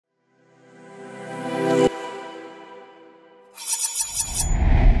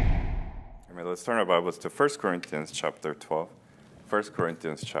let's turn our Bibles to 1 Corinthians chapter 12. 1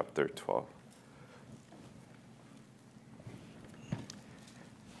 Corinthians chapter 12.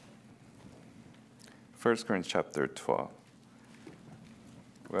 First Corinthians chapter 12.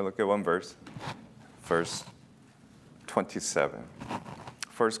 We're going to look at one verse, verse 27.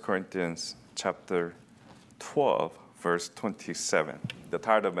 1 Corinthians chapter 12, verse 27. The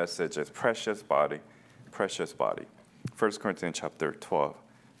title of the message is Precious Body, Precious Body. 1 Corinthians chapter 12,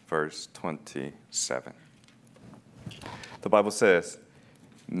 verse 27. The Bible says,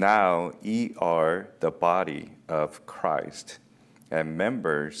 "Now ye are the body of Christ, and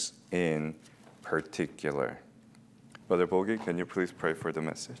members in particular." Brother Bogie, can you please pray for the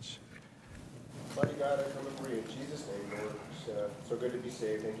message? Mighty God, I come before you in Jesus' name, Lord. It's so good to be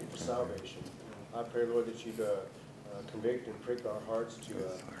saved. Thank you for salvation. I pray, Lord, that you'd convict and prick our hearts to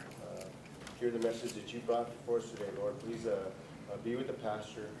hear the message that you brought before us today, Lord. Please be with the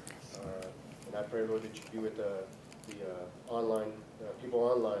pastor. And I pray, Lord, that you be with the online people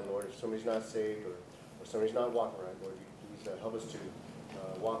online, Lord. If somebody's not saved or somebody's not walking right, Lord, you please help us to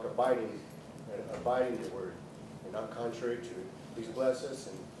walk abiding your word and not contrary to it. Please bless us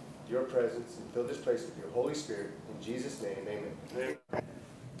and your presence and fill this place with your Holy Spirit. In Jesus' name, amen.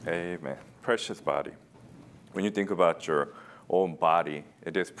 Amen. Precious body. When you think about your own body,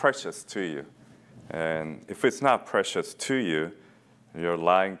 it is precious to you. And if it's not precious to you, you're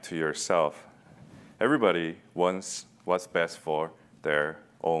lying to yourself. Everybody wants what's best for their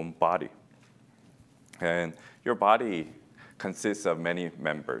own body. And your body consists of many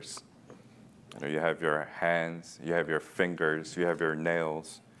members. You have your hands, you have your fingers, you have your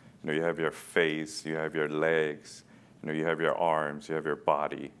nails, you have your face, you have your legs, you have your arms, you have your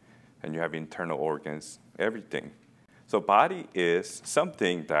body, and you have internal organs, everything. So body is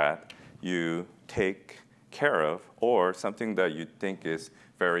something that you take care of or something that you think is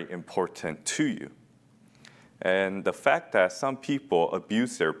very important to you. And the fact that some people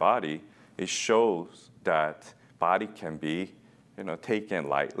abuse their body, it shows that body can be taken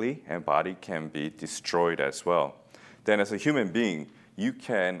lightly and body can be destroyed as well. Then as a human being, you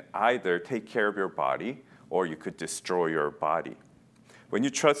can either take care of your body or you could destroy your body. When you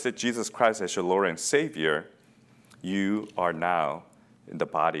trusted Jesus Christ as your Lord and Savior, you are now in the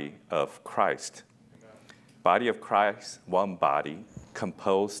body of Christ. Amen. Body of Christ, one body,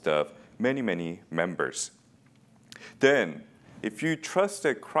 composed of many, many members. Then, if you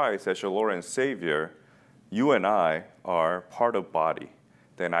trusted Christ as your Lord and Savior, you and I are part of body.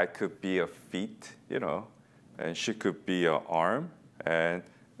 Then I could be a feet, and she could be an arm, and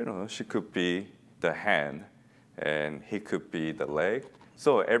she could be the hand, and he could be the leg.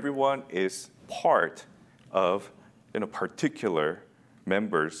 So everyone is part of particular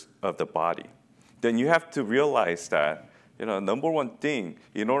members of the body. Then you have to realize that number one thing,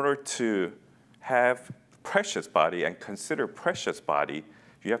 in order to have precious body and consider precious body,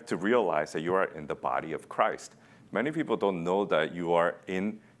 you have to realize that you are in the body of Christ. Many people don't know that you are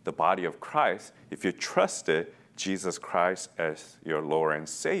in the body of Christ if you trusted Jesus Christ as your Lord and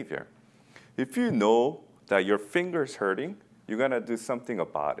Savior. If you know that your finger's hurting, you're going to do something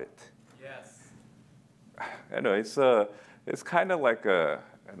about it. Yes. It's kind of like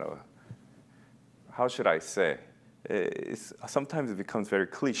how should I say? Sometimes it becomes very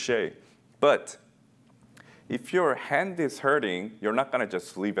cliche. But if your hand is hurting, you're not going to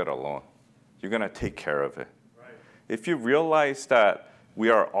just leave it alone. You're going to take care of it. Right. If you realize that we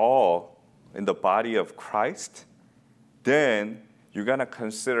are all in the body of Christ, then you're going to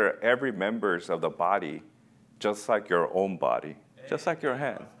consider every member of the body just like your own body, just like your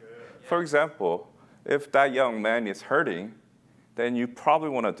hand. For example, if that young man is hurting, then you probably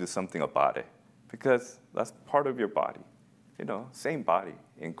want to do something about it because that's part of your body. Same body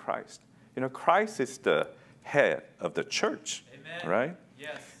in Christ. Christ is the head of the church, Amen. Right?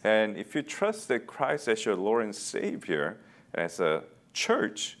 Yes. And if you trusted Christ as your Lord and Savior, as a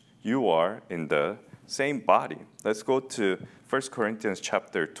church, you are in the same body. Let's go to 1 Corinthians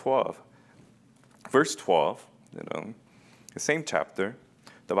chapter 12. Verse 12, the same chapter,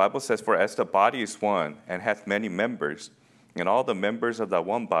 the Bible says, "For as the body is one and hath many members, and all the members of that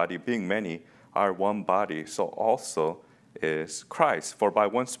one body, being many, are one body, so also is Christ. For by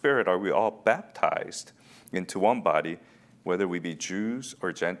one Spirit are we all baptized into one body, whether we be Jews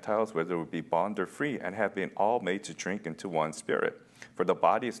or Gentiles, whether we be bond or free, and have been all made to drink into one Spirit. For the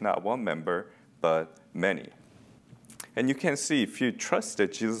body is not one member, but many." And you can see if you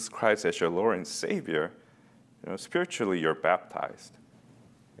trusted Jesus Christ as your Lord and Savior, spiritually you're baptized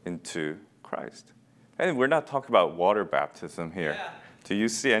into Christ. And we're not talking about water baptism here. Yeah. Do you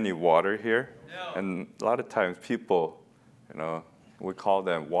see any water here? No. And a lot of times people, we call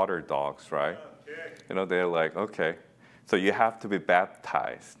them water dogs, right? They're like, okay, so you have to be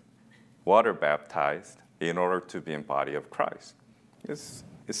baptized, water baptized, in order to be in body of Christ. It's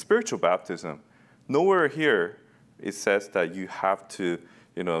spiritual baptism. Nowhere here it says that you have to,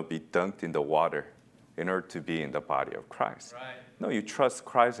 be dunked in the water in order to be in the body of Christ. Right. No, you trust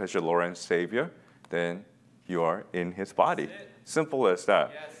Christ as your Lord and Savior, then you are in his body. Simple as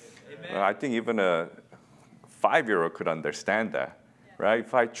that. Yes. Amen. I think even a 5-year-old could understand that, right?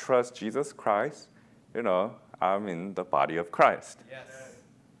 If I trust Jesus Christ, I'm in the body of Christ. Yes.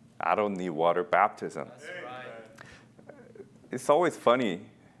 I don't need water baptism. That's right. It's always funny.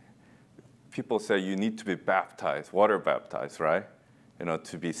 People say you need to be baptized, water baptized, right?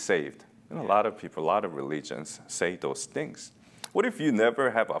 To be saved. A lot of people, a lot of religions say those things. What if you never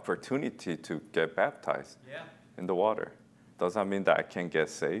have opportunity to get baptized in the water? Does that mean that I can't get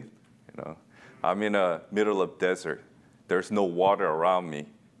saved? I'm in the middle of desert. There's no water around me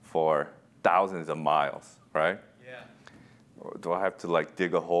for thousands of miles, right? Yeah. Or do I have to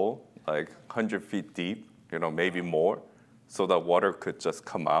dig a hole 100 feet deep, maybe more, so that water could just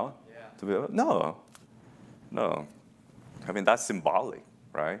come out? Yeah. No. That's symbolic,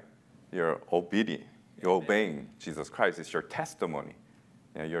 right? You're obedient. You're obeying Jesus Christ. It's your testimony.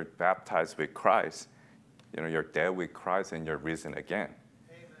 You're baptized with Christ. You're dead with Christ and you're risen again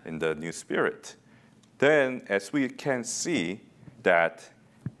in the new spirit. Then, as we can see that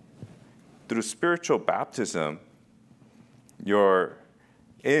through spiritual baptism, you're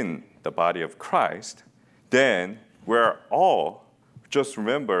in the body of Christ, then we're all, just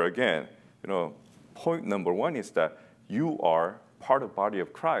remember again, point number one is that you are part of the body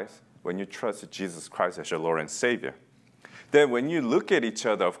of Christ when you trust Jesus Christ as your Lord and Savior. Then when you look at each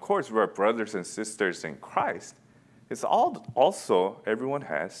other, of course, we're brothers and sisters in Christ. It's also, everyone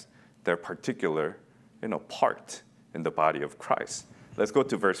has their particular, part in the body of Christ. Let's go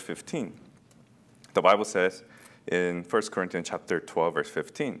to verse 15. The Bible says in 1 Corinthians chapter 12, verse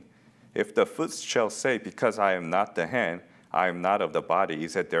 15, if the foot shall say, because I am not the hand, I am not of the body,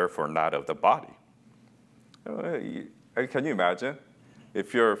 is it therefore not of the body? Can you imagine?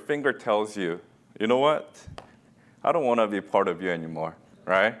 If your finger tells you, you know what? I don't want to be part of you anymore,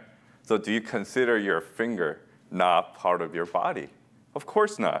 right? So do you consider your finger not part of your body? Of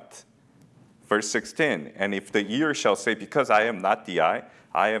course not. Verse 16, and if the ear shall say, because I am not the eye,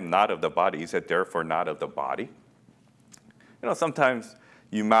 I am not of the body, is it therefore not of the body? Sometimes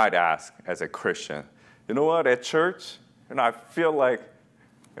you might ask as a Christian, you know what, at church, I feel like,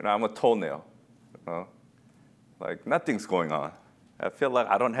 I'm a toenail. Nothing's going on. I feel like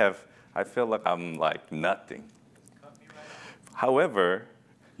I'm like nothing. However,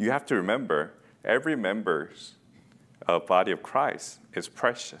 you have to remember, every member's body of Christ is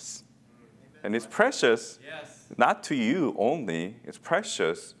precious. And it's precious not to you only, it's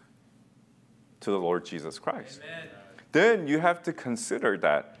precious to the Lord Jesus Christ. Amen. Then you have to consider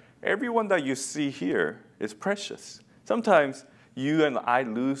that everyone that you see here is precious. Sometimes you and I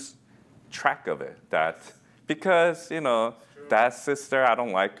lose track of it, because, that sister, I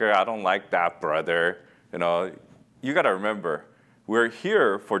don't like her, I don't like that brother, you got to remember, we're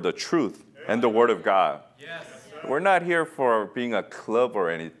here for the truth and the Word of God. Yes. We're not here for being a club or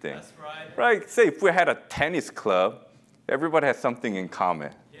anything. That's right. Right? Say if we had a tennis club, everybody has something in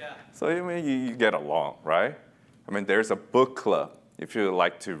common. Yeah. So you get along, right? There's a book club if you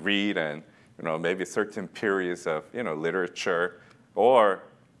like to read and maybe certain periods of literature, or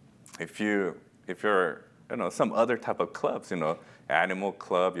if you're some other type of clubs, animal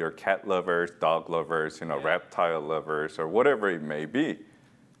club, you're cat lovers, dog lovers, reptile lovers, or whatever it may be.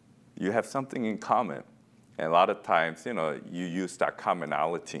 You have something in common. And a lot of times, you use that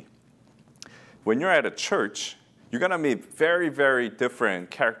commonality. When you're at a church, you're going to meet very, very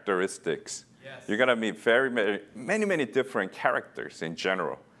different characteristics. Yes. You're going to meet many different characters in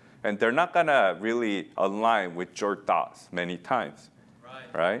general. And they're not going to really align with your thoughts many times.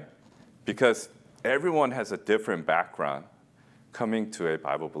 Right? Because everyone has a different background coming to a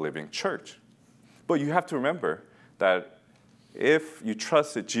Bible-believing church. But you have to remember that if you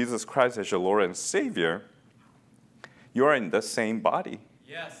trusted Jesus Christ as your Lord and Savior, you are in the same body.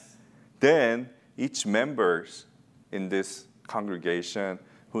 Yes. Then each member in this congregation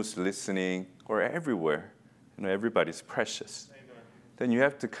who's listening or everywhere, everybody's precious. Amen. Then you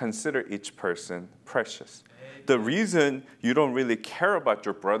have to consider each person precious. Amen. The reason you don't really care about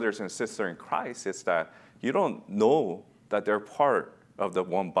your brothers and sisters in Christ is that you don't know that they're part of the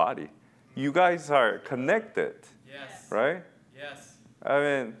one body. You guys are connected. Yes. Right? Yes.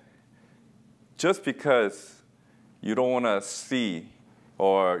 Just because you don't want to see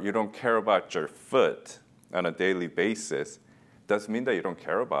or you don't care about your foot on a daily basis doesn't mean that you don't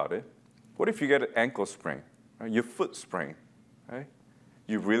care about it. What if you get an ankle sprain, right? Your foot sprain, right?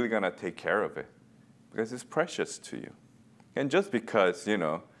 You're really going to take care of it because it's precious to you. And just because,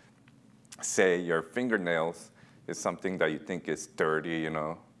 say your fingernails is something that you think is dirty,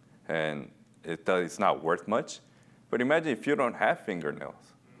 and it's not worth much. But imagine if you don't have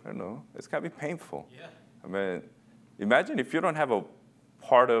fingernails. I don't know. It's going to be painful. Yeah. I mean, imagine if you don't have a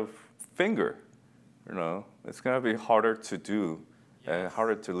part of finger. It's going to be harder to do and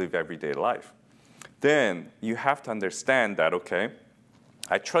harder to live everyday life. Then you have to understand that, okay,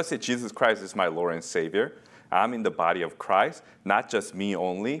 I trust that Jesus Christ is my Lord and Savior. I'm in the body of Christ, not just me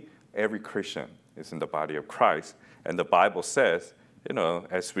only. Every Christian is in the body of Christ. And the Bible says,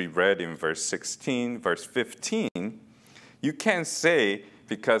 as we read in verse 16, verse 15, you can't say,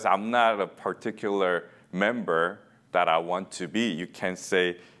 because I'm not a particular member that I want to be, you can't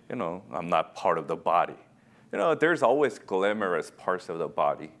say, I'm not part of the body. There's always glamorous parts of the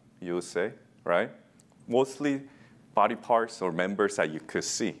body, you would say, right? Mostly body parts or members that you could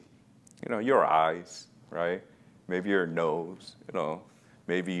see. Your eyes, right? Maybe your nose,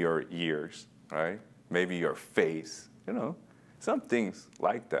 maybe your ears, right? Maybe your face, some things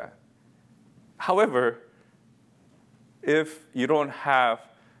like that. However, if you don't have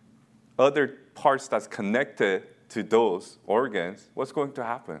other parts that's connected to those organs, what's going to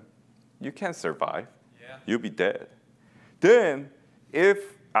happen? You can't survive. Yeah. You'll be dead. Then,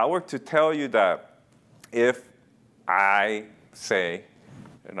 if I were to tell you that if I say,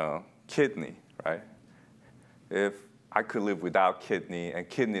 kidney, right? If I could live without kidney and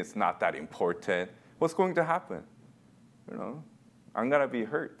kidney is not that important, what's going to happen? I'm going to be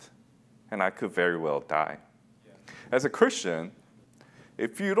hurt and I could very well die. Yeah. As a Christian,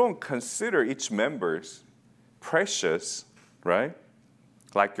 if you don't consider each member's precious, right,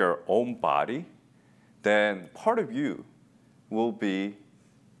 like your own body, then part of you will be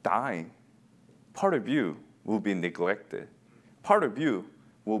dying. Part of you will be neglected. Part of you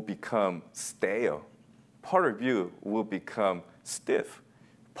will become stale. Part of you will become stiff.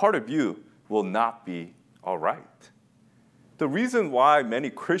 Part of you will not be all right. The reason why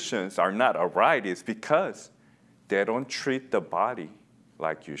many Christians are not all right is because they don't treat the body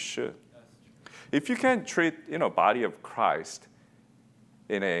like you should. If you can treat, body of Christ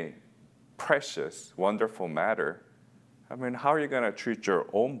in a precious, wonderful manner, how are you going to treat your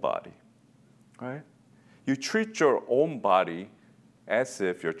own body, right? You treat your own body as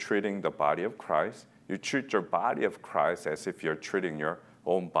if you're treating the body of Christ. You treat your body of Christ as if you're treating your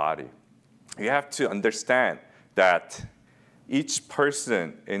own body. You have to understand that each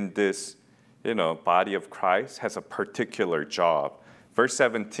person in this, body of Christ has a particular job. Verse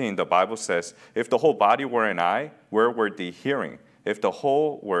 17, the Bible says, if the whole body were an eye, where were the hearing? If the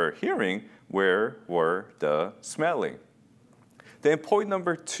whole were hearing, where were the smelling? Then point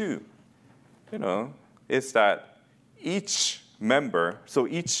number 2, is that each member, so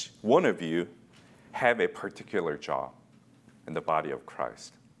each one of you, have a particular job in the body of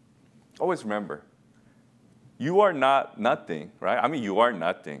Christ. Always remember, you are not nothing, right? You are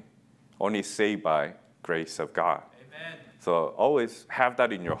nothing, only saved by grace of God. Amen. So always have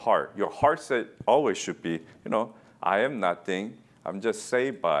that in your heart. Your heart always should be, I am nothing. I'm just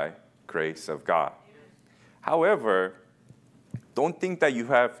saved by grace of God. However, don't think that you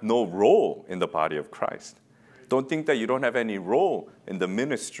have no role in the body of Christ. Don't think that you don't have any role in the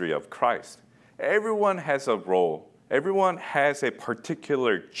ministry of Christ. Everyone has a role. Everyone has a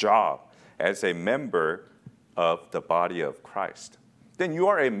particular job as a member of the body of Christ. Then you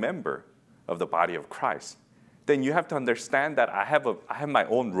are a member of the body of Christ. Then you have to understand that I have my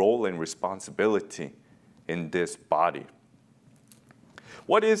own role and responsibility in this body.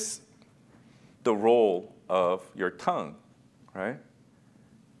 What is the role of your tongue, right?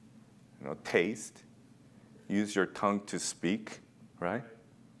 Taste. Use your tongue to speak, right?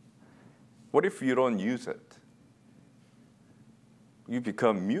 What if you don't use it? You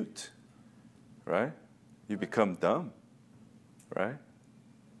become mute, right? You become dumb, right?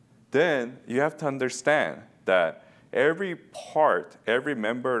 Then you have to understand that every part, every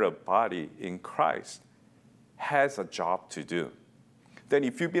member of the body in Christ has a job to do. Then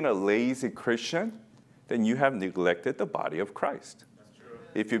if you've been a lazy Christian, then you have neglected the body of Christ. That's true.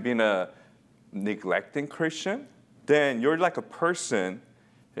 If you've been a neglecting Christian, then you're like a person,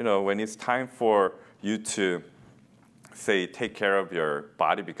 when it's time for you to, say, take care of your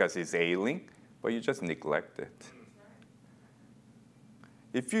body because it's ailing, but you just neglect it.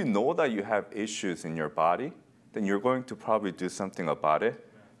 If you know that you have issues in your body, then you're going to probably do something about it,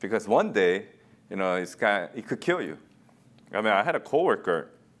 because one day, it could kill you. I had a coworker,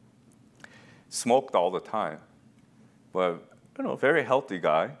 smoked all the time, but very healthy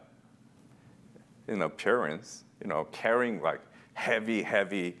guy in appearance, carrying like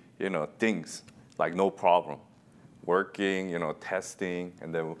heavy, things, like no problem. Working, testing,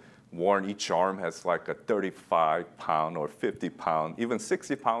 and then Warren, each arm has like a 35-pound or 50-pound, even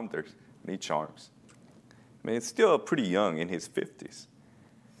 60-pounders in each arms. I mean, it's still pretty young in his 50s.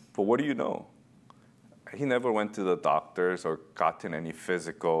 But what do you know? He never went to the doctors or gotten any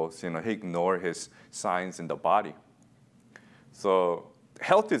physicals. He ignored his signs in the body. So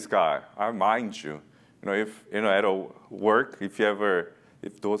healthiest guy, I mind you, if at a work,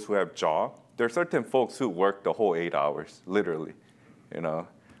 if those who have job, there are certain folks who work the whole 8 hours, literally.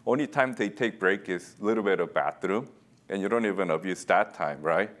 Only time they take break is a little bit of bathroom, and you don't even abuse that time,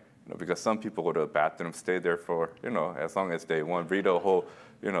 right? Because some people go to the bathroom, stay there for as long as they want, read a whole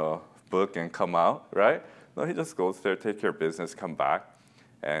book and come out, right? No, he just goes there, take care of business, come back,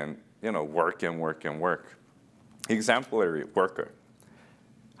 and work and work and work. Exemplary worker.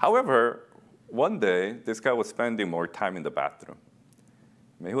 However, one day this guy was spending more time in the bathroom.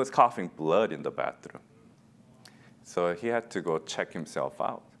 I mean, he was coughing blood in the bathroom. So he had to go check himself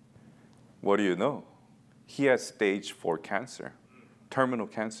out. What do you know? He has stage 4 cancer, terminal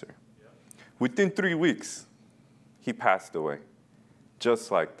cancer. Within 3 weeks, he passed away, just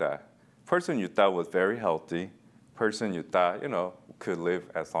like that. Person you thought was very healthy, person you thought, could live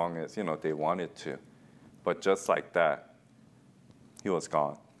as long as, they wanted to. But just like that, he was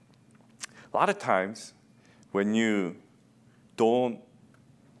gone. A lot of times, when you don't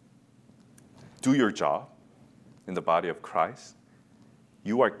do your job in the body of Christ,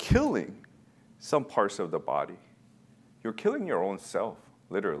 you are killing some parts of the body. You're killing your own self,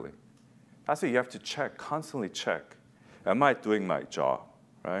 literally. That's why you have to check, constantly check. Am I doing my job,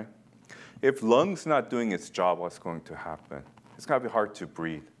 right? If lungs not doing its job, what's going to happen? It's going to be hard to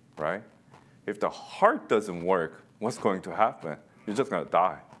breathe, right? If the heart doesn't work, what's going to happen? You're just going to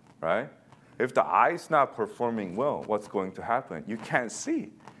die, right? If the eye's not performing well, what's going to happen? You can't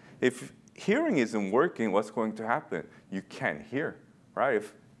see. If hearing isn't working, what's going to happen? You can't hear, right?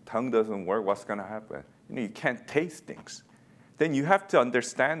 If tongue doesn't work, what's going to happen? You can't taste things. Then you have to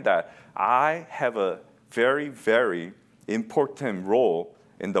understand that I have a very, very important role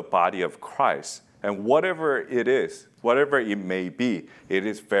in the body of Christ. And whatever it is, whatever it may be, it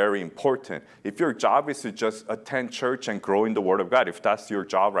is very important. If your job is to just attend church and grow in the Word of God, if that's your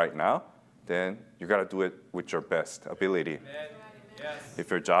job right now, then you got to do it with your best ability. Yes. If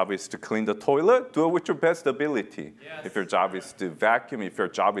your job is to clean the toilet, do it with your best ability. Yes. If your job is to vacuum, if your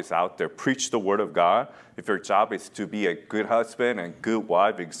job is out there, preach the Word of God. If your job is to be a good husband and good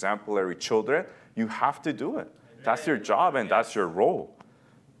wife, exemplary children, you have to do it. Amen. That's your job and that's your role.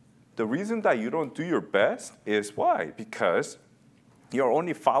 The reason that you don't do your best is why? Because you're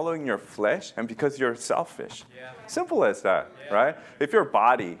only following your flesh and because you're selfish. Yeah. Simple as that, right? If your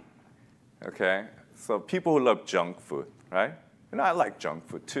body, okay, so people who love junk food, right? I like junk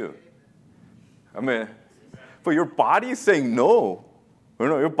food too. I mean, but your body is saying no.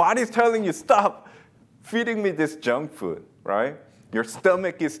 Your body is telling you, stop feeding me this junk food, right? Your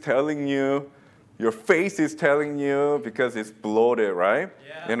stomach is telling you, your face is telling you because it's bloated, right?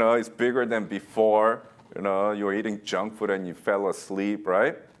 Yeah. It's bigger than before. You're eating junk food and you fell asleep,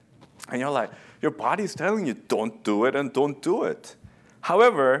 right? And you're like, your body's telling you, don't do it and don't do it.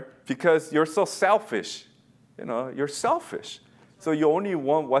 However, because you're so selfish, you're selfish. So you only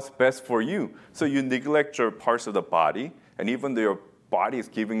want what's best for you. So you neglect your parts of the body, and even though your body is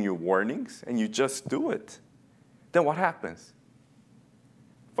giving you warnings, and you just do it. Then what happens?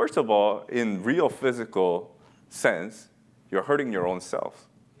 First of all, in real physical sense, you're hurting your own self.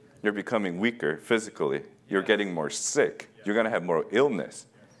 You're becoming weaker physically. You're getting more sick. You're going to have more illness.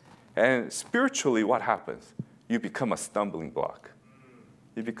 And spiritually, what happens? You become a stumbling block.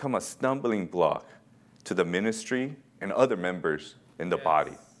 You become a stumbling block to the ministry and other members in the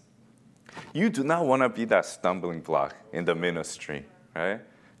body. You do not want to be that stumbling block in the ministry, right?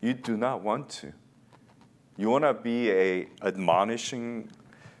 You do not want to. You want to be an admonishing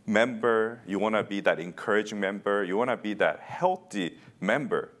member. You want to be that encouraging member. You want to be that healthy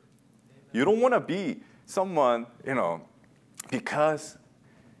member. You don't want to be someone, because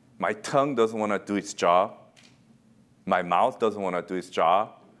my tongue doesn't want to do its job, my mouth doesn't want to do its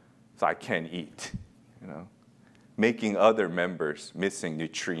job, so I can't eat, making other members missing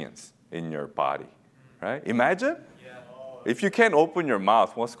nutrients in your body, right? Imagine if you can't open your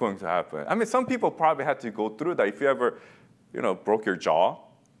mouth, what's going to happen? I mean, some people probably had to go through that. If you ever, broke your jaw,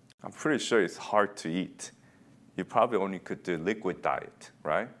 I'm pretty sure it's hard to eat. You probably only could do liquid diet,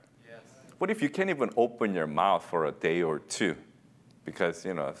 right? Yes. What if you can't even open your mouth for a day or two? because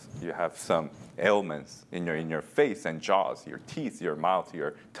you have some ailments in your face and jaws, your teeth, your mouth,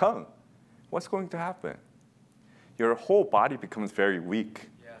 your tongue. What's going to happen? Your whole body becomes very weak.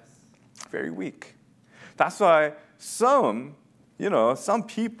 Yes. Very weak. That's why some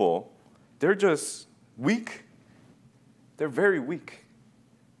people, they're just weak. They're very weak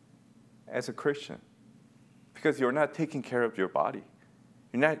as a Christian because you're not taking care of your body.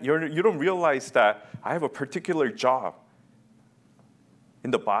 You don't realize that I have a particular job in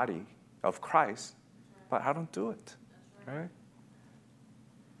the body of Christ, but I don't do it. Right?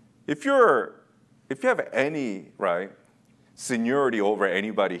 If you have any seniority over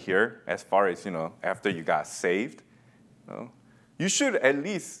anybody here, as far as after you got saved, you should at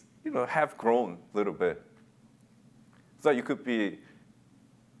least have grown a little bit, so you could be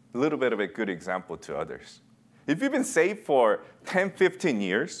a little bit of a good example to others. If you've been saved for 10, 15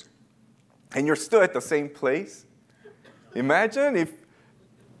 years, and you're still at the same place, imagine if,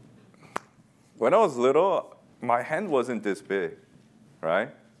 when I was little, my hand wasn't this big, right?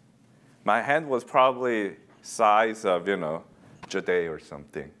 My hand was probably size of, Jae or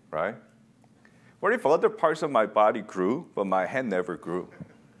something, right? What if other parts of my body grew, but my hand never grew?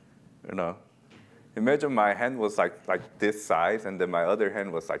 Imagine my hand was like this size, and then my other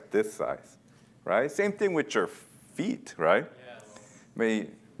hand was like this size, right? Same thing with your feet, right? Yes.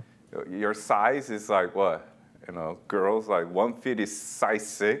 Your size is like what? Girls, like one foot is size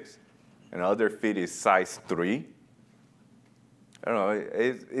 6, and other foot is size 3. I don't know.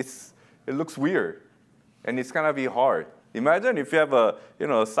 It looks weird, and it's gonna be hard. Imagine if you have a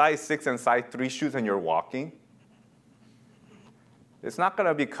size 6 and size 3 shoes and you're walking. It's not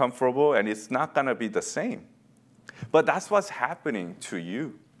gonna be comfortable, and it's not gonna be the same. But that's what's happening to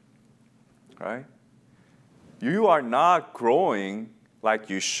you, right? You are not growing like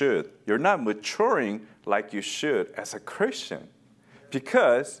you should. You're not maturing like you should as a Christian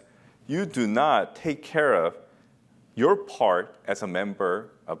because you do not take care of your part as a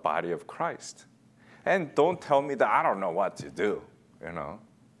member of body of Christ. And don't tell me that I don't know what to do,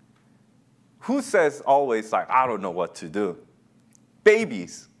 Who says always I don't know what to do?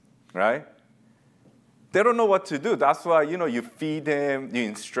 Babies, right? They don't know what to do. That's why, you feed them, you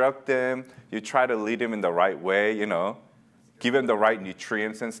instruct them, you try to lead them in the right way, give them the right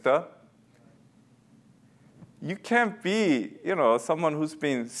nutrients and stuff. You can't be, someone who's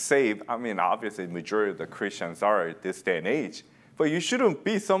been saved. I mean, obviously, the majority of the Christians are at this day and age. But you shouldn't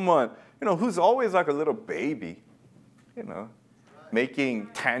be someone, who's always like a little baby, making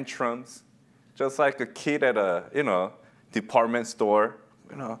tantrums, just like a kid at a, department store.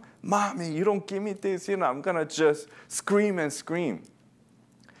 Mommy, you don't give me this, I'm going to just scream and scream.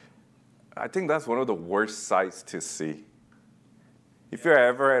 I think that's one of the worst sights to see. If you're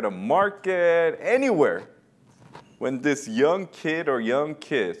ever at a market, anywhere, when this young kid or young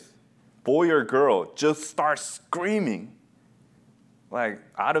kids, boy or girl, just start screaming, like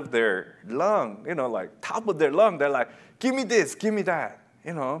out of their lung, like top of their lung, they're like, give me this, give me that,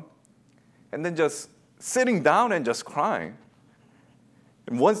 and then just sitting down and just crying.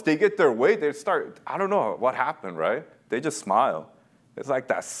 And once they get their way, they start, I don't know what happened, right? They just smile. It's like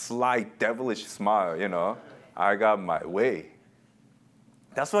that slight devilish smile, I got my way.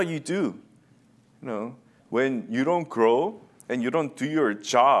 That's what you do, When you don't grow and you don't do your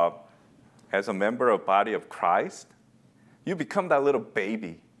job as a member of the body of Christ, you become that little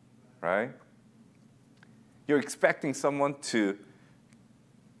baby, right? You're expecting someone to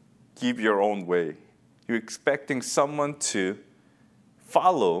give your own way. You're expecting someone to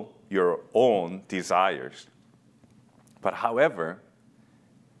follow your own desires. But however,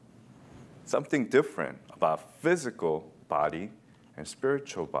 something different about physical body and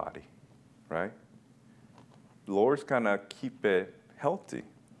spiritual body, right? The Lord's gonna keep it healthy.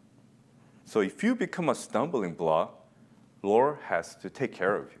 So if you become a stumbling block, the Lord has to take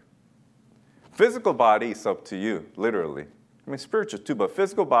care of you. Physical body is up to you, literally. I mean, spiritual too, but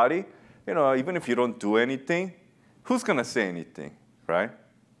physical body, even if you don't do anything, who's gonna say anything, right?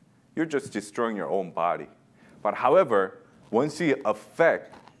 You're just destroying your own body. But however, once you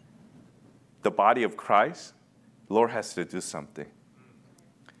affect the body of Christ, the Lord has to do something.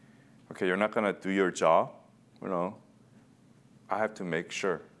 Okay, you're not gonna do your job, I have to make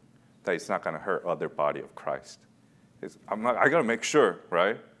sure that it's not gonna hurt other body of Christ. I gotta make sure,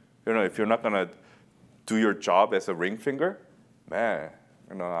 right? If you're not gonna do your job as a ring finger, man,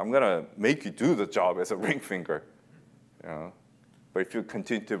 I'm gonna make you do the job as a ring finger, But if you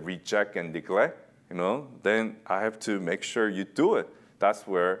continue to reject and neglect, then I have to make sure you do it. That's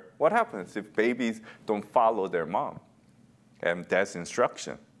where what happens if babies don't follow their mom and dad's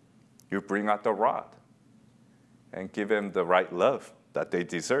instruction. You bring out the rod. and give them the right love that they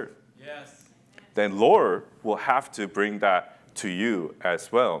deserve. Yes. Then Lord will have to bring that to you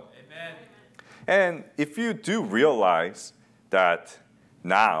as well. Amen. And if you do realize that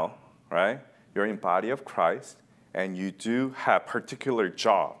now, right, you're in body of Christ and you do have particular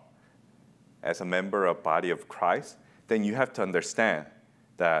job as a member of body of Christ, then you have to understand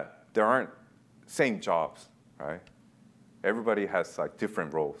that there aren't same jobs, right? Everybody has like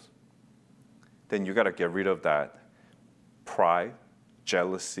different roles. Then you got to get rid of that pride,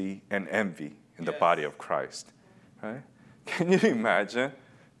 jealousy, and envy in the body of Christ, right? Can you imagine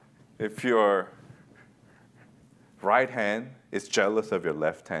if your right hand is jealous of your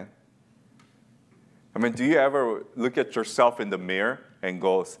left hand? I mean, do you ever look at yourself in the mirror and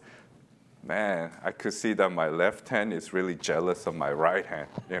goes, man, I could see that my left hand is really jealous of my right hand,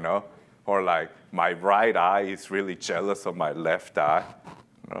 you know? Or like my right eye is really jealous of my left eye.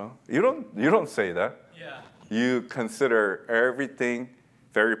 You know? You don't say that. Yeah. You consider everything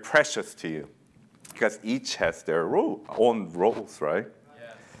very precious to you because each has their own roles, right?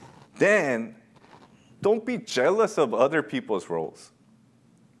 Yes. Then don't be jealous of other people's roles.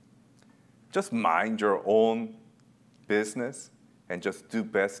 Just mind your own business and just do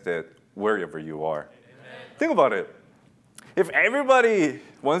best at wherever you are. Amen. Think about it. If everybody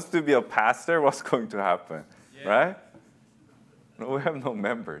wants to be a pastor, what's going to happen, right? No, we have no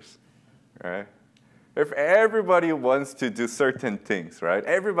members, right? If everybody wants to do certain things, right?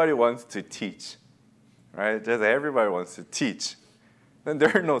 Everybody wants to teach, right? Just everybody wants to teach. Then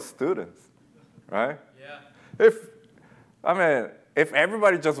there are no students, right? Yeah. If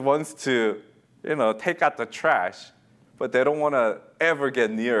everybody just wants to, take out the trash, but they don't want to ever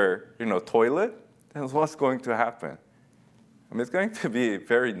get near, toilet, then what's going to happen? It's going to be a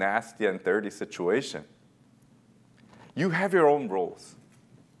very nasty and dirty situation. You have your own roles.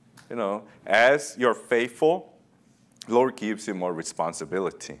 As you're faithful, Lord gives you more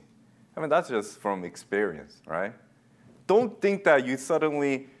responsibility. That's just from experience, right? Don't think that you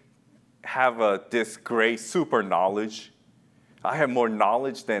suddenly have this great super knowledge. I have more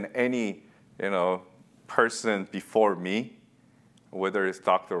knowledge than any, person before me, whether it's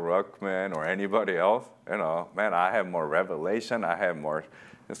Dr. Ruckman or anybody else. Man, I have more revelation. I have more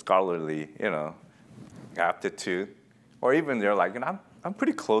scholarly, aptitude. Or even they're like, I'm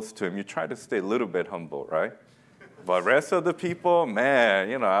pretty close to him. You try to stay a little bit humble, right? But rest of the people,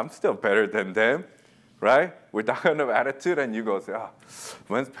 man, I'm still better than them, right? With that kind of attitude, and you go,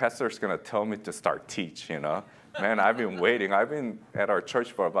 when's pastor's going to tell me to start teach, Man, I've been waiting. I've been at our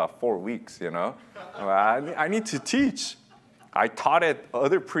church for about 4 weeks, I need to teach. I taught at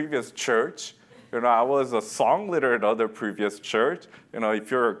other previous church. I was a song leader at other previous church. If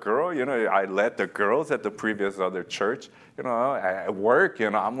you're a girl, I led the girls at the previous other church. At work,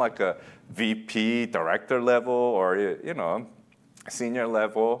 I'm like a VP, director level, or, senior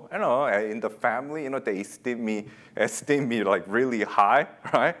level. In the family, they esteem me like really high,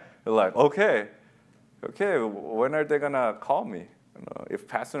 right? They're like, okay, when are they gonna call me? If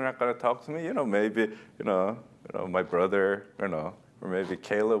pastor's not gonna talk to me, maybe, my brother, or maybe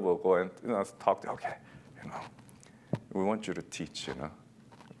Caleb will go and talk to, okay, we want you to teach,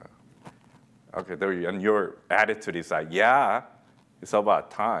 Okay, there, and your attitude is like, yeah, it's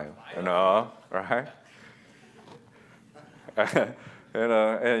about time, right?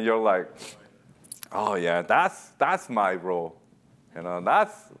 And you're like, oh yeah, that's my role,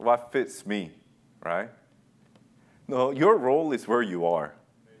 that's what fits me, right? No, your role is where you are.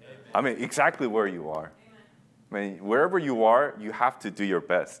 Exactly where you are. Wherever you are, you have to do your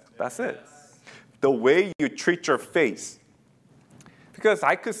best. That's it. The way you treat your face. Because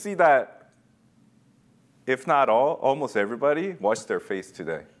I could see that, if not all, almost everybody wash their face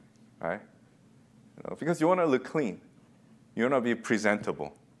today, right? Because you want to look clean. You want to be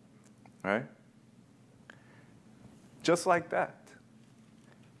presentable, right? Just like that.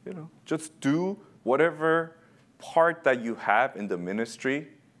 Just do whatever part that you have in the ministry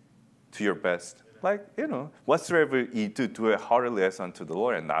to your best. Like, whatsoever you do it heartily as unto the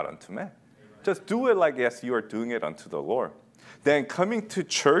Lord and not unto men. Just do it like as you are doing it unto the Lord. Then coming to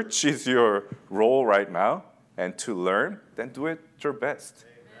church is your role right now, and to learn, then do it your best.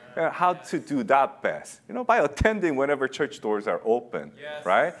 How to do that best? By attending whenever church doors are open,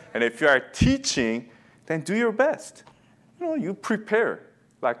 right? And if you are teaching, then do your best. You prepare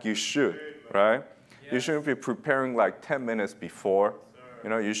like you should, right? You shouldn't be preparing like 10 minutes before.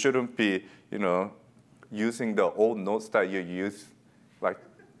 You shouldn't be, using the old notes that you used like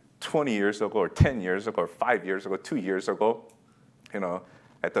 20 years ago or 10 years ago or 5 years ago, 2 years ago,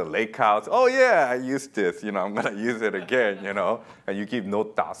 at the lake house. Oh, yeah, I used this. I'm going to use it again, and you give no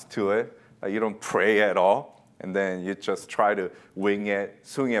thoughts to it. You don't pray at all. and then you just try to wing it,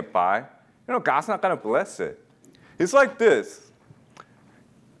 swing it by, God's not going to bless it. It's like this.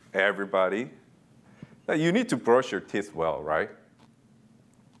 Everybody, you need to brush your teeth well, right?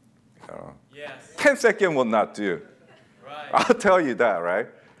 Yes. 10 seconds will not do. Right. I'll tell you that, right?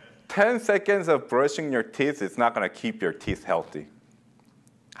 10 seconds of brushing your teeth is not going to keep your teeth healthy.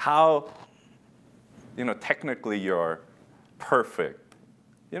 How, technically you're perfect.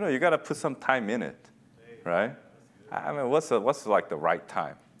 You got to put some time in it, right? I mean, what's like the right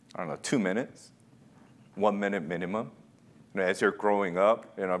time? I don't know, 2 minutes, 1 minute minimum. As you're growing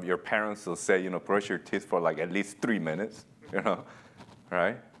up, your parents will say, brush your teeth for like at least 3 minutes,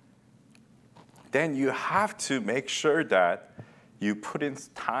 right? Then you have to make sure that you put in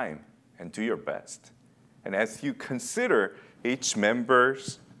time and do your best. And as you consider each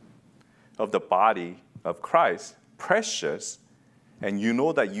members of the body of Christ precious, and you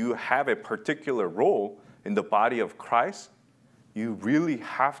know that you have a particular role in the body of Christ, you really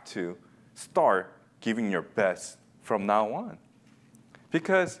have to start giving your best from now on.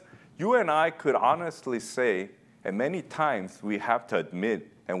 Because you and I could honestly say, and many times we have to admit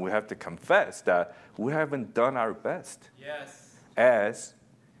and we have to confess that we haven't done our best as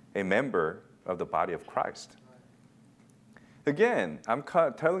a member of the body of Christ. Again, I'm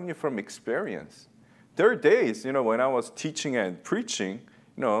telling you from experience. There are days, when I was teaching and preaching,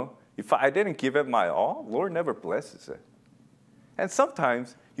 if I didn't give it my all, Lord never blesses it. And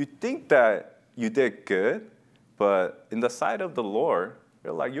sometimes you think that you did good, but in the sight of the Lord,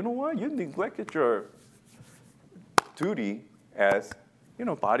 you're like, you know what? You neglected your duty as,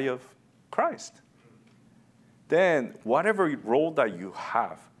 body of Christ. Then whatever role that you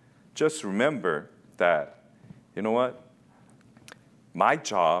have, just remember that, my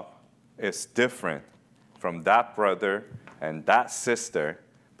job is different from that brother and that sister,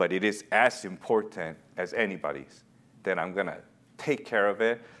 but it is as important as anybody's. Then I'm going to take care of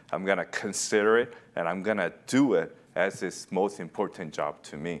it, I'm going to consider it, and I'm going to do it as its most important job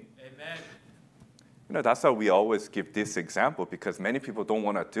to me. Amen. That's why we always give this example, because many people don't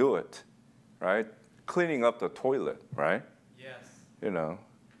want to do it, right? Cleaning up the toilet, right? Yes.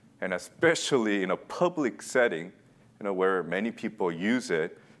 And especially in a public setting, where many people use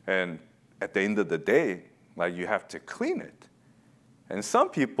it, and at the end of the day, like, you have to clean it. And some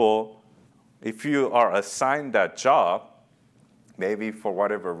people, if you are assigned that job, maybe for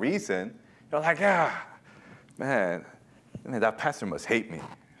whatever reason, you're like, man, that pastor must hate me,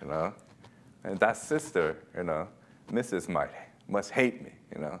 And that sister, Mrs. must hate me,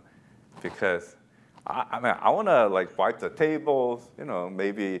 because I want to like wipe the tables,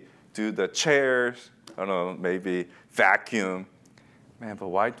 maybe do the chairs, maybe vacuum. Man, but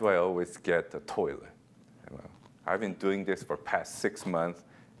why do I always get the toilet? I've been doing this for past 6 months,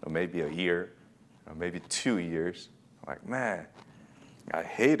 maybe a year, maybe 2 years. I'm like, man, I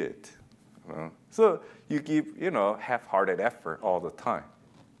hate it. So you give, half-hearted effort all the time.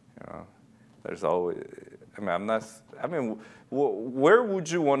 There's always, where would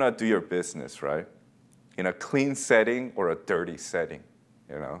you want to do your business, right? In a clean setting or a dirty setting,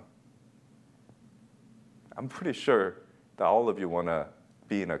 I'm pretty sure that all of you want to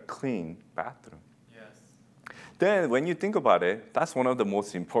be in a clean bathroom. Yes. Then when you think about it, that's one of the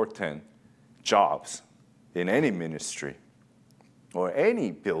most important jobs in any ministry or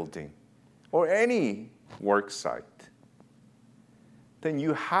any building or any work site. Then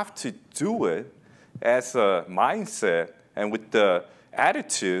you have to do it as a mindset and with the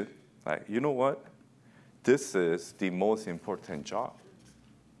attitude, like, you know what? This is the most important job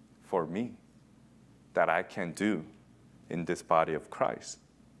for me that I can do in this body of Christ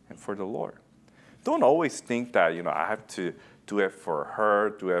and for the Lord. Don't always think that, I have to do it for her,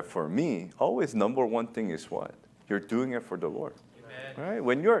 do it for me. Always number one thing is what? You're doing it for the Lord. Amen. Right?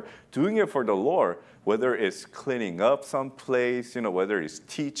 When you're doing it for the Lord, whether it's cleaning up some place, whether it's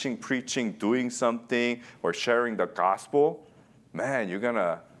teaching, preaching, doing something, or sharing the gospel, man, you're going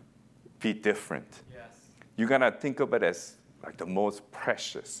to be different. Yes. You're going to think of it as like the most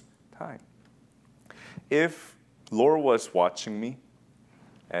precious time. If Lord was watching me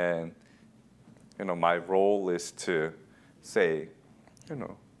and, my role is to say,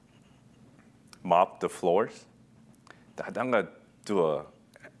 mop the floors, I'm going to do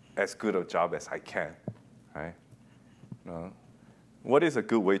as good a job as I can, right? What is a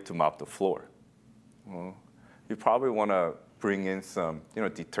good way to mop the floor? Well, you probably want to bring in some,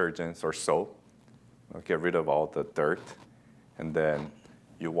 detergents or soap, get rid of all the dirt, and then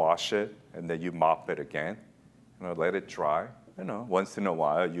you wash it, and then you mop it again, let it dry. Once in a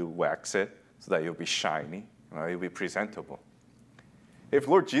while you wax it so that you'll be shiny, you'll be presentable. If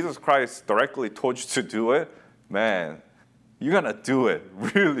Lord Jesus Christ directly told you to do it, man, you're going to do it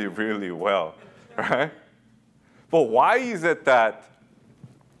really, really well, right? But why is it that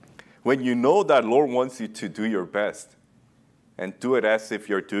when you know that Lord wants you to do your best and do it as if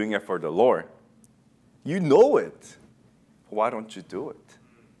you're doing it for the Lord, you know it. Why don't you do it,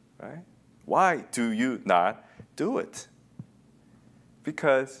 right? Why do you not do it?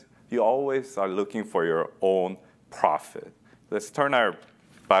 Because you always are looking for your own profit. Let's turn our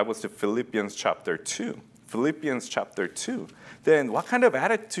Bibles to Philippians chapter 2. Philippians chapter 2. Then what kind of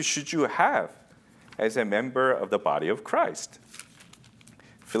attitude should you have as a member of the body of Christ?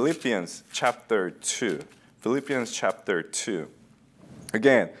 Philippians chapter 2. Philippians chapter 2.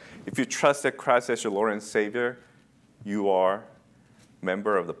 Again, if you trusted Christ as your Lord and Savior, you are a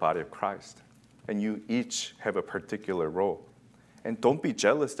member of the body of Christ. And you each have a particular role. And don't be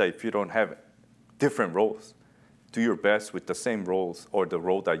jealous that if you don't have different roles. Do your best with the same roles or the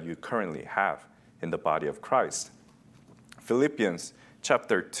role that you currently have in the body of Christ. Philippians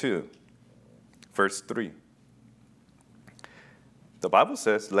chapter 2, verse 3. The Bible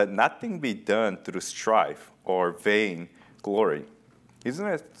says, let nothing be done through strife or vain glory. Isn't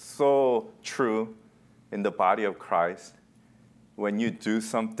it so true in the body of Christ? When you do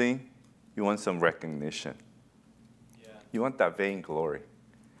something, you want some recognition. Yeah. You want that vain glory.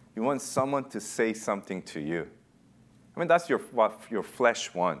 You want someone to say something to you. I mean, that's what your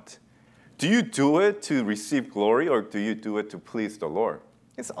flesh wants. Do you do it to receive glory or do you do it to please the Lord?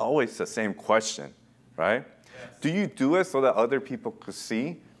 It's always the same question, right? Yes. Do you do it so that other people could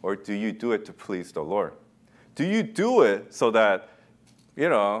see or do you do it to please the Lord? Do you do it so that,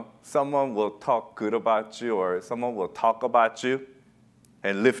 someone will talk good about you or someone will talk about you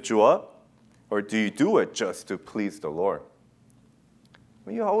and lift you up? Or do you do it just to please the Lord?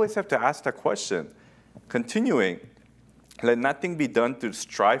 Well, you always have to ask that question. Continuing, let nothing be done through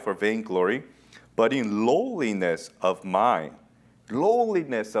strife or vainglory, but in lowliness of mind.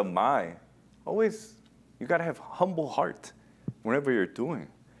 Lowliness of mind. Always, you got to have humble heart whenever you're doing.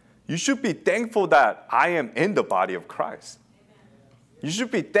 You should be thankful that I am in the body of Christ. You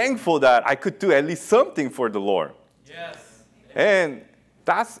should be thankful that I could do at least something for the Lord. Yes. And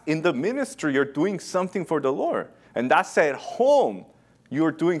that's in the ministry, you're doing something for the Lord. And that's at home,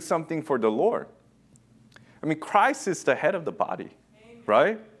 you're doing something for the Lord. I mean, Christ is the head of the body,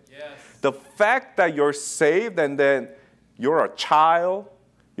 right? Yes. The fact that you're saved and then you're a child,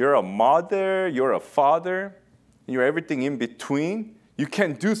 you're a mother, you're a father, you're everything in between, you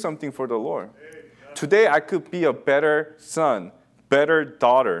can do something for the Lord. Today, I could be a better son, better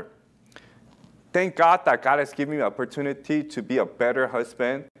daughter. Thank God that God has given me the opportunity to be a better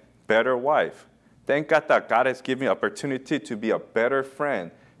husband, better wife. Thank God that God has given me the opportunity to be a better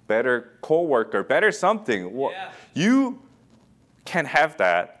friend, better co-worker, better something. Yeah. You can have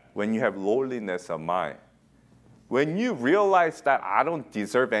that when you have lowliness of mind. When you realize that I don't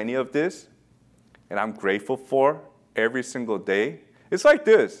deserve any of this, and I'm grateful for every single day, it's like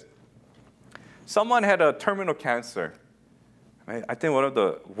this. Someone had a terminal cancer. I think one of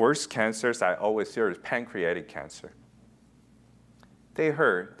the worst cancers I always hear is pancreatic cancer. They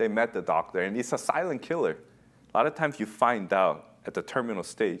met the doctor, and it's a silent killer. A lot of times you find out at the terminal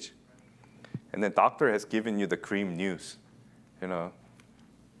stage, and the doctor has given you the grim news.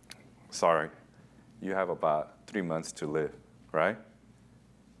 Sorry, you have about 3 months to live, right?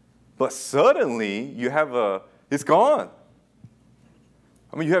 But suddenly, it's gone.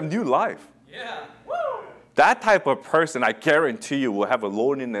 I mean, you have new life. Yeah. Woo! That type of person, I guarantee you, will have a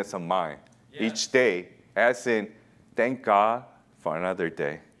loneliness of mind each day, as in, thank God for another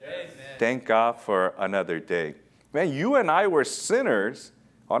day. Amen. Thank God for another day. Man, you and I were sinners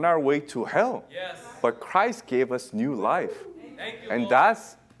on our way to hell. Yes. But Christ gave us new life. Thank you, and Lord.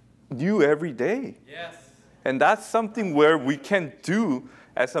 That's new every day. Yes. And that's something where we can do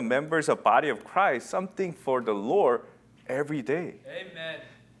as a members of the body of Christ, something for the Lord every day. Amen.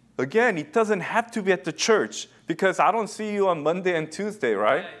 Again, it doesn't have to be at the church because I don't see you on Monday and Tuesday,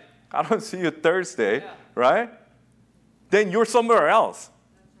 right? I don't see you Thursday, right? Then you're somewhere else.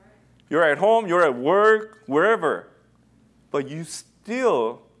 That's right. You're at home, you're at work, wherever. But you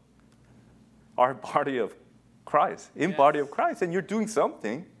still are body of Christ, body of Christ, and you're doing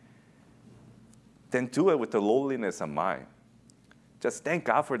something. Then do it with the lowliness of mind. Just thank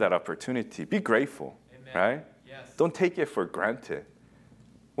God for that opportunity. Be grateful, right? Yes. Don't take it for granted.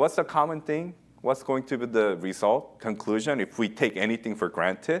 What's the common thing? What's going to be the result, conclusion? If we take anything for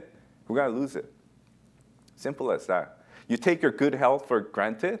granted, we're going to lose it. Simple as that. You take your good health for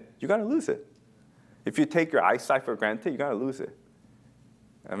granted, you're going to lose it. If you take your eyesight for granted, you're going to lose it.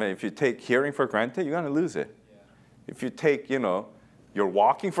 I mean, if you take hearing for granted, you're going to lose it. Yeah. If you take, your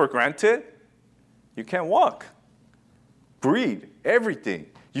walking for granted, you can't walk. breathe, everything.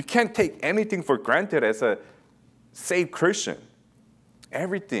 You can't take anything for granted as a saved Christian.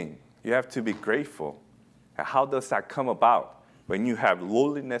 Everything, you have to be grateful. And how does that come about? When you have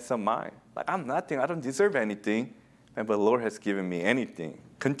lowliness of mind. Like, I'm nothing, I don't deserve anything, but the Lord has given me anything.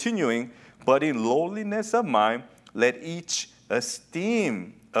 Continuing, but in lowliness of mind, let each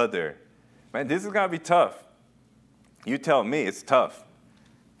esteem other. Man, this is going to be tough. You tell me it's tough.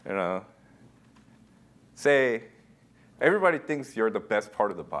 You know, say, everybody thinks you're the best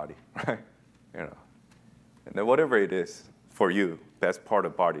part of the body, right? You know, and then whatever it is for you, best part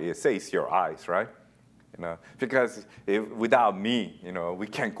of the body, it says your eyes, right? You know, because without me, you know, we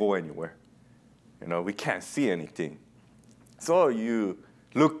can't go anywhere. You know, we can't see anything. So you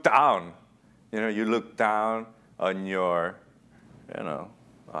look down. You know, you look down on your, you know,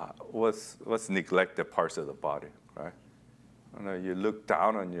 what's neglected parts of the body, right? You know, you look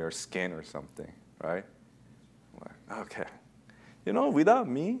down on your skin or something, right? Okay. You know, without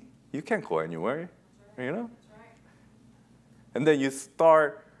me, you can't go anywhere, you know? And then you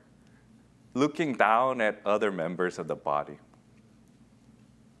start looking down at other members of the body.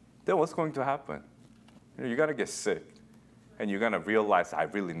 Then what's going to happen? You know, you're going to get sick. And you're going to realize, I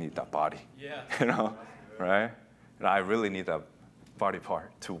really need that body. Yeah. You know, right? And I really need that body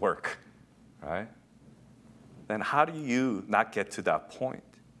part to work, right? Then how do you not get to that point?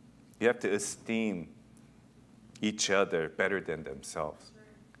 You have to esteem each other better than themselves.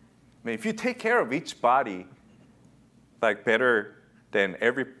 I mean, if you take care of each body like better than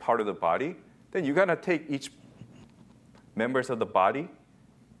every part of the body, then you're going to take each members of the body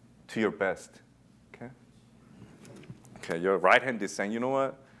to your best. Okay, your right hand is saying, you know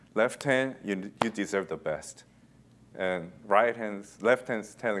what? Left hand, you deserve the best. And left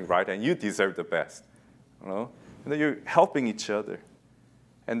hand's telling right hand, you deserve the best. You know? And then you're helping each other.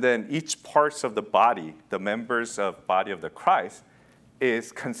 And then each parts of the body, the members of body of the Christ,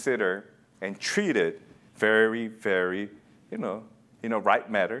 is considered and treated very, very,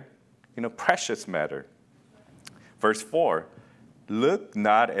 right matter, precious matter. Verse 4, look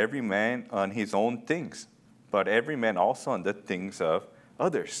not every man on his own things, but every man also on the things of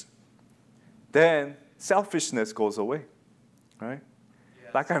others. Then selfishness goes away, right?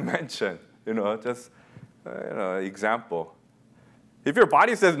 Yes. Like I mentioned, just example. If your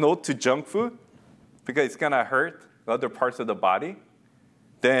body says no to junk food because it's gonna hurt other parts of the body,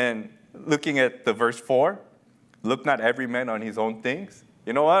 then looking at the verse 4, look not every man on his own things.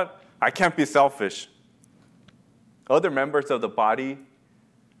 You know what? I can't be selfish. Other members of the body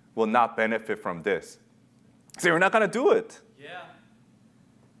will not benefit from this. So you're not going to do it. Yeah.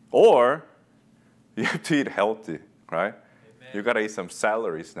 Or you have to eat healthy, right? Amen. You got to eat some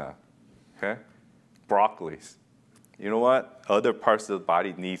celeries now, okay? Broccolis. You know what? Other parts of the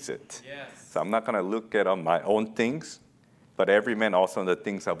body needs it. Yes. So I'm not going to look at on my own things, but every man also on the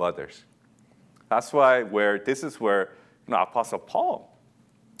things of others. That's why this is where Apostle Paul,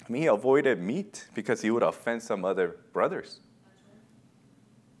 he avoided meat because he would offend some other brothers.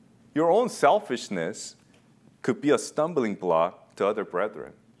 Your own selfishness could be a stumbling block to other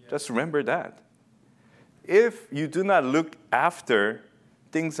brethren. Yes. Just remember that. If you do not look after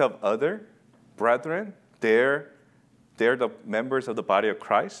things of other brethren, they're the members of the body of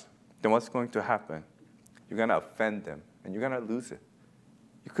Christ, then what's going to happen? You're going to offend them, and you're going to lose it.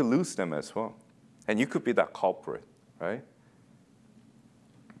 You could lose them as well. And you could be that culprit, right?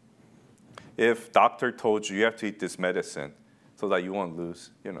 If doctor told you have to eat this medicine so that you won't lose,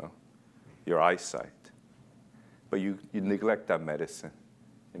 your eyesight, but you neglect that medicine.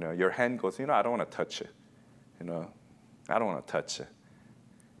 Your hand goes, I don't want to touch it. I don't want to touch it.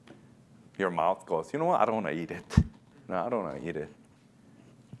 Your mouth goes, you know what, I don't want to eat it. No, I don't want to eat it.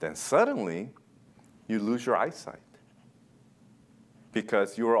 Then suddenly, you lose your eyesight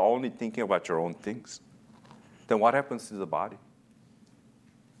because you are only thinking about your own things. Then what happens to the body?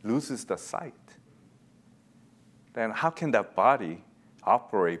 Loses the sight. Then how can that body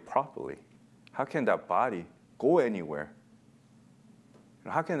operate properly? How can that body go anywhere?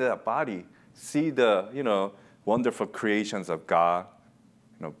 How can that body see the wonderful creations of God?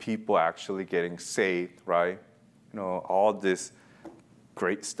 People actually getting saved, right? All this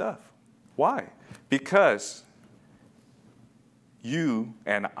great stuff. Why? Because you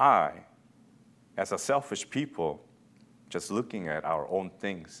and I, as a selfish people, just looking at our own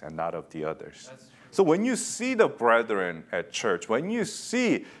things and not of the others. So when you see the brethren at church, when you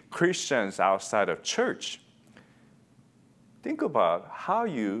see Christians outside of church, think about how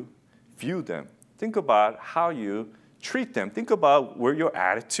you view them. Think about how you treat them. Think about where your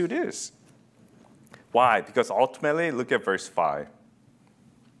attitude is. Why? Because ultimately, look at verse 5.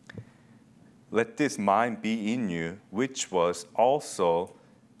 let this mind be in you, which was also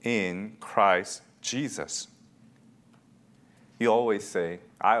in Christ Jesus. I always say,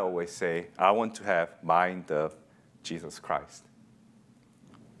 I want to have mind of Jesus Christ.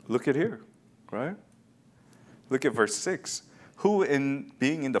 Look at here, right? Look at verse 6. Who in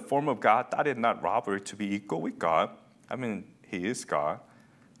being in the form of God thought it not robbery to be equal with God. I mean, he is God.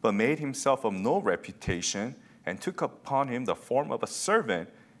 But made himself of no reputation and took upon him the form of a servant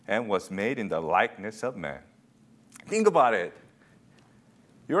and was made in the likeness of man. Think about it.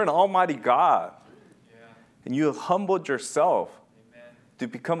 You're an almighty God. Yeah. And you have humbled yourself Amen. to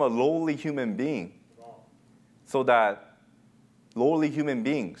become a lowly human being so that lowly human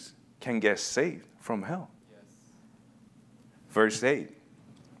beings can get saved from hell. Yes. Verse 8,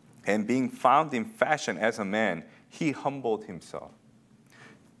 and being found in fashion as a man, he humbled himself.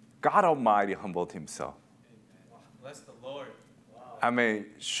 God Almighty humbled himself. Amen. Bless the Lord. Wow. I mean,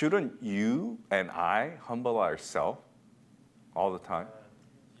 shouldn't you and I humble ourselves all the time?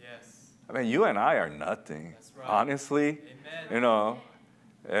 Yes. I mean, you and I are nothing. That's right. Honestly,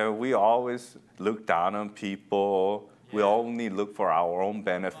 Amen. We always look down on people. Yeah. We only look for our own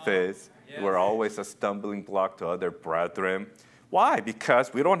benefits. Yes. We're always a stumbling block to other brethren. Why?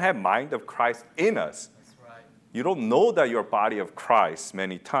 Because we don't have mind of Christ in us. That's right. You don't know that you're body of Christ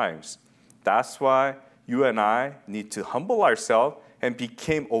many times. That's why you and I need to humble ourselves and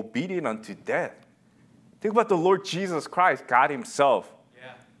become obedient unto death. Think about the Lord Jesus Christ, God himself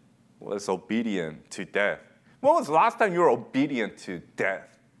Yeah. was obedient to death. When was the last time you were obedient to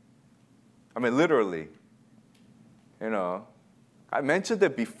death? I mean, literally. I mentioned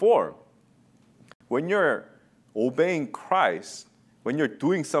it before. When you're obeying Christ, when you're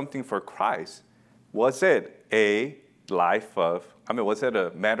doing something for Christ, was it a matter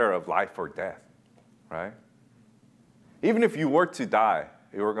of life or death, right? Even if you were to die,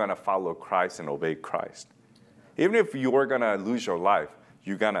 you were going to follow Christ and obey Christ. Even if you were going to lose your life,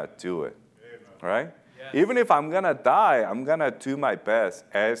 you're going to do it, right? Yes. Even if I'm going to die, I'm going to do my best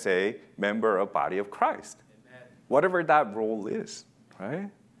as a member of body of Christ. Amen. Whatever that role is, right?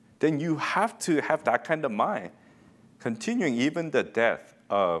 Then you have to have that kind of mind, continuing even the death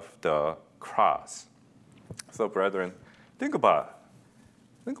of the cross. So, brethren, think about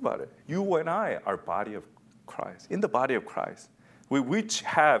it. You and I are body of Christ. In the body of Christ, we each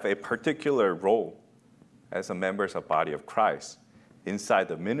have a particular role as a members of body of Christ, inside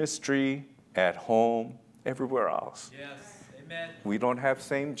the ministry, at home, everywhere else. Yes. Amen. We don't have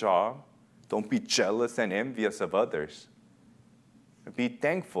same job. Don't be jealous and envious of others. Be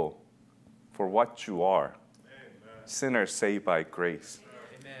thankful for what you are. Amen. Sinners saved by grace.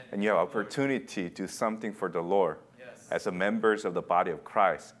 Amen. And you have opportunity to do something for the Lord Yes. as a members of the body of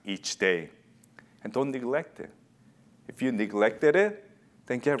Christ each day. And don't neglect it. If you neglected it,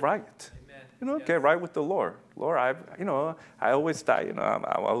 then get right. Amen. Get right with the Lord. Lord, I always die.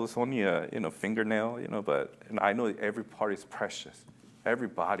 I was only a fingernail. But I know every part is precious.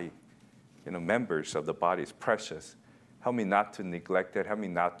 Everybody, members of the body is precious. Help me not to neglect it. Help me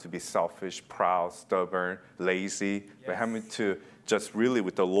not to be selfish, proud, stubborn, lazy. Yes. But help me to just really,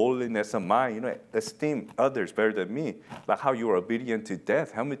 with the lowliness of mind, esteem others better than me. Like how you are obedient to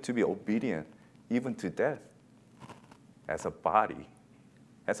death. Help me to be obedient even to death as a body,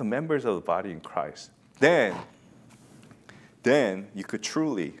 as a members of the body in Christ. Then you could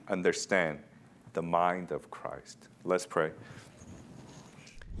truly understand the mind of Christ. Let's pray.